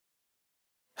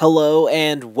Hello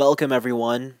and welcome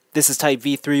everyone. This is Type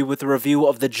V3 with a review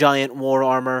of the giant war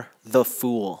armor, the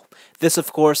Fool. This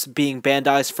of course being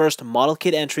Bandai's first model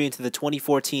kit entry into the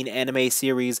 2014 anime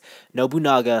series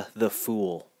Nobunaga, the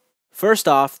Fool. First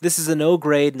off, this is a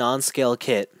no-grade, non-scale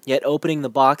kit, yet opening the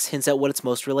box hints at what it's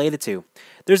most related to.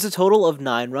 There's a total of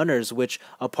 9 runners, which,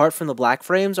 apart from the black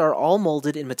frames, are all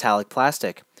molded in metallic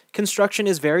plastic. Construction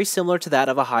is very similar to that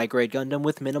of a high-grade Gundam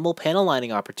with minimal panel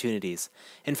lining opportunities.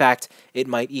 In fact, it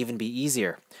might even be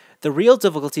easier. The real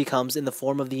difficulty comes in the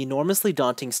form of the enormously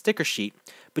daunting sticker sheet.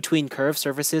 Between curved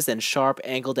surfaces and sharp,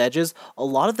 angled edges, a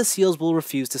lot of the seals will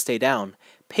refuse to stay down.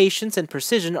 Patience and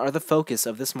precision are the focus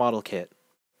of this model kit.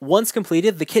 Once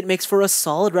completed, the kit makes for a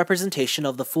solid representation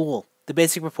of the Fool. The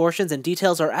basic proportions and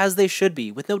details are as they should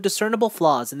be, with no discernible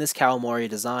flaws in this Kawamori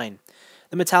design.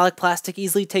 The metallic plastic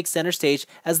easily takes center stage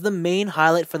as the main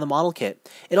highlight for the model kit.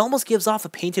 It almost gives off a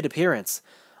painted appearance.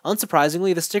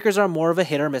 Unsurprisingly, the stickers are more of a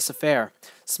hit-or-miss affair.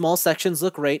 Small sections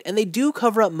look great, and they do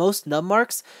cover up most nub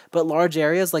marks, but large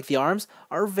areas like the arms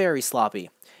are very sloppy.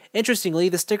 Interestingly,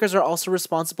 the stickers are also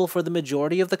responsible for the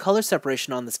majority of the color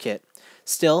separation on this kit.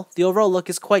 Still, the overall look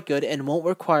is quite good and won't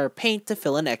require paint to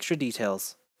fill in extra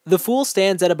details. The Fool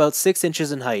stands at about 6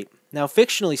 inches in height. Now,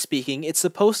 fictionally speaking, it's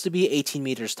supposed to be 18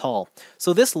 meters tall,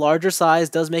 so this larger size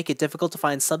does make it difficult to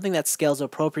find something that scales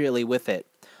appropriately with it.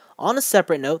 On a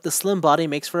separate note, the slim body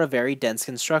makes for a very dense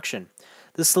construction.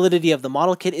 The solidity of the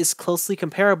model kit is closely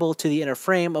comparable to the inner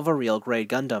frame of a real grade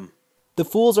Gundam. The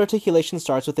Fool's articulation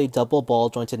starts with a double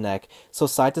ball-jointed neck, so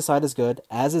side to side is good,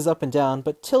 as is up and down,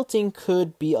 but tilting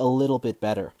could be a little bit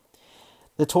better.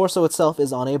 The torso itself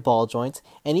is on a ball joint,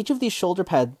 and each of these shoulder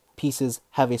pad pieces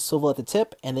have a swivel at the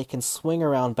tip, and they can swing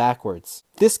around backwards.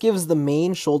 This gives the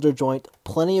main shoulder joint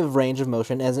plenty of range of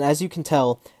motion, as you can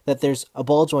tell that there's a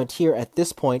ball joint here at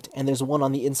this point, and there's one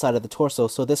on the inside of the torso,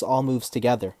 so this all moves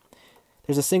together.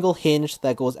 There's a single hinge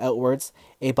that goes outwards,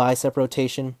 a bicep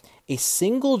rotation, a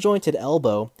single jointed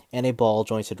elbow, and a ball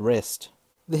jointed wrist.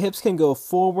 The hips can go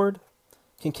forward,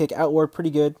 can kick outward pretty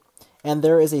good, and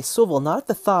there is a swivel not at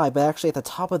the thigh but actually at the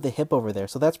top of the hip over there,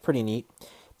 so that's pretty neat.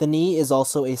 The knee is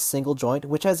also a single joint,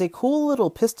 which has a cool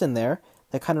little piston there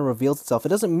that kind of reveals itself. It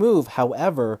doesn't move,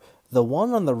 however, the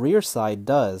one on the rear side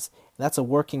does. That's a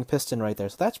working piston right there,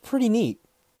 so that's pretty neat.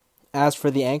 As for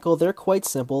the ankle, they're quite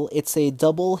simple. It's a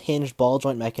double-hinged ball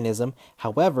joint mechanism.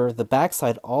 However, the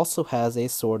backside also has a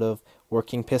sort of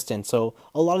working piston, so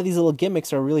a lot of these little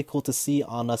gimmicks are really cool to see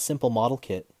on a simple model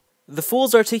kit. The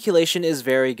Fool's articulation is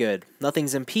very good.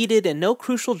 Nothing's impeded and no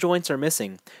crucial joints are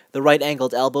missing. The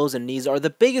right-angled elbows and knees are the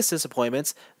biggest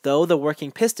disappointments, though the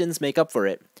working pistons make up for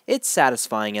it. It's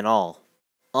satisfying in all.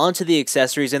 On to the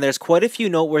accessories, and there's quite a few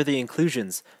noteworthy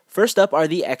inclusions. First up are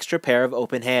the extra pair of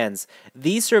open hands.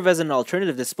 These serve as an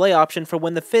alternative display option for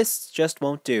when the fists just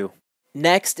won't do.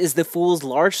 Next is the Fool's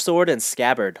large sword and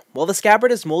scabbard. While the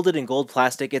scabbard is molded in gold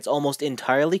plastic, it's almost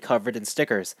entirely covered in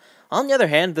stickers. On the other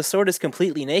hand, the sword is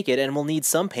completely naked and will need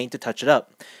some paint to touch it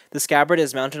up. The scabbard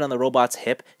is mounted on the robot's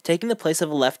hip, taking the place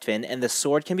of a left fin, and the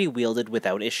sword can be wielded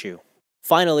without issue.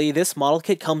 Finally, this model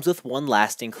kit comes with one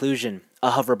last inclusion,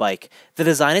 a hover bike. The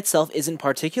design itself isn't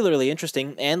particularly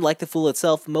interesting, and like the Fool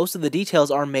itself, most of the details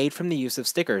are made from the use of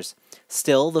stickers.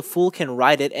 Still, the Fool can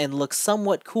ride it and look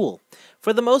somewhat cool.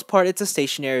 For the most part, it's a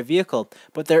stationary vehicle,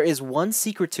 but there is one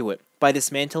secret to it. By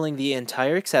dismantling the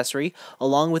entire accessory,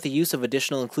 along with the use of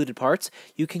additional included parts,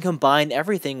 you can combine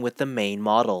everything with the main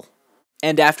model.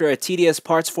 And after a tedious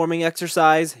parts forming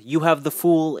exercise, you have the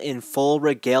Fool in full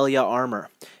regalia armor.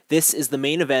 This is the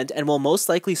main event and will most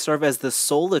likely serve as the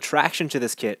sole attraction to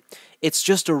this kit. It's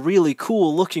just a really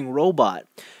cool looking robot.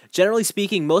 Generally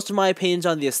speaking, most of my opinions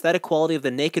on the aesthetic quality of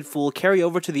the naked Fool carry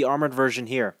over to the armored version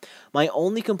here. My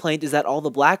only complaint is that all the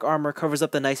black armor covers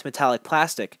up the nice metallic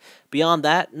plastic. Beyond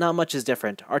that, not much is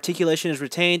different. Articulation is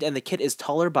retained and the kit is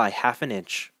taller by half an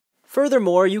inch.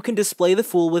 Furthermore, you can display the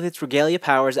Fool with its regalia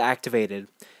powers activated.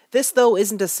 This, though,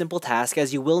 isn't a simple task,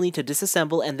 as you will need to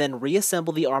disassemble and then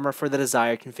reassemble the armor for the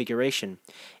desired configuration.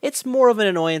 It's more of an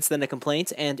annoyance than a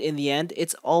complaint, and in the end,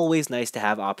 it's always nice to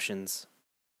have options.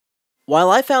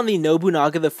 While I found the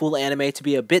Nobunaga the Fool anime to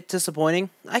be a bit disappointing,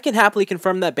 I can happily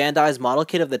confirm that Bandai's model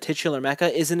kit of the titular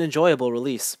mecha is an enjoyable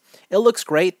release. It looks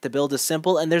great, the build is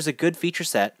simple, and there's a good feature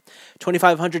set.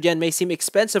 2,500 yen may seem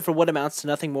expensive for what amounts to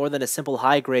nothing more than a simple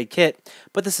high-grade kit,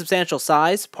 but the substantial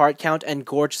size, part count, and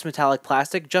gorgeous metallic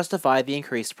plastic justify the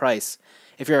increased price.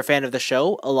 If you're a fan of the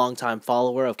show, a longtime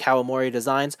follower of Kawamori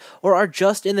designs, or are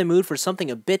just in the mood for something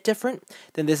a bit different,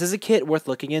 then this is a kit worth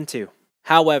looking into.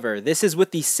 However, this is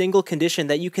with the single condition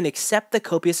that you can accept the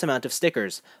copious amount of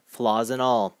stickers, flaws and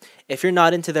all. If you're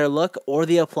not into their look or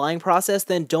the applying process,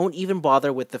 then don't even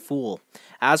bother with the Fool.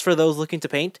 As for those looking to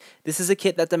paint, this is a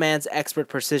kit that demands expert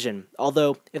precision,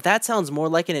 although if that sounds more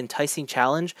like an enticing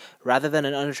challenge rather than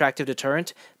an unattractive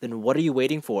deterrent, then what are you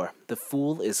waiting for? The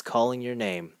Fool is calling your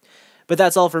name. But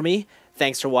that's all for me.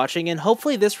 Thanks for watching, and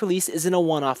hopefully this release isn't a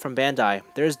one-off from Bandai.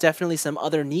 There's definitely some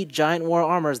other neat Giant War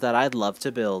armors that I'd love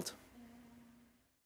to build.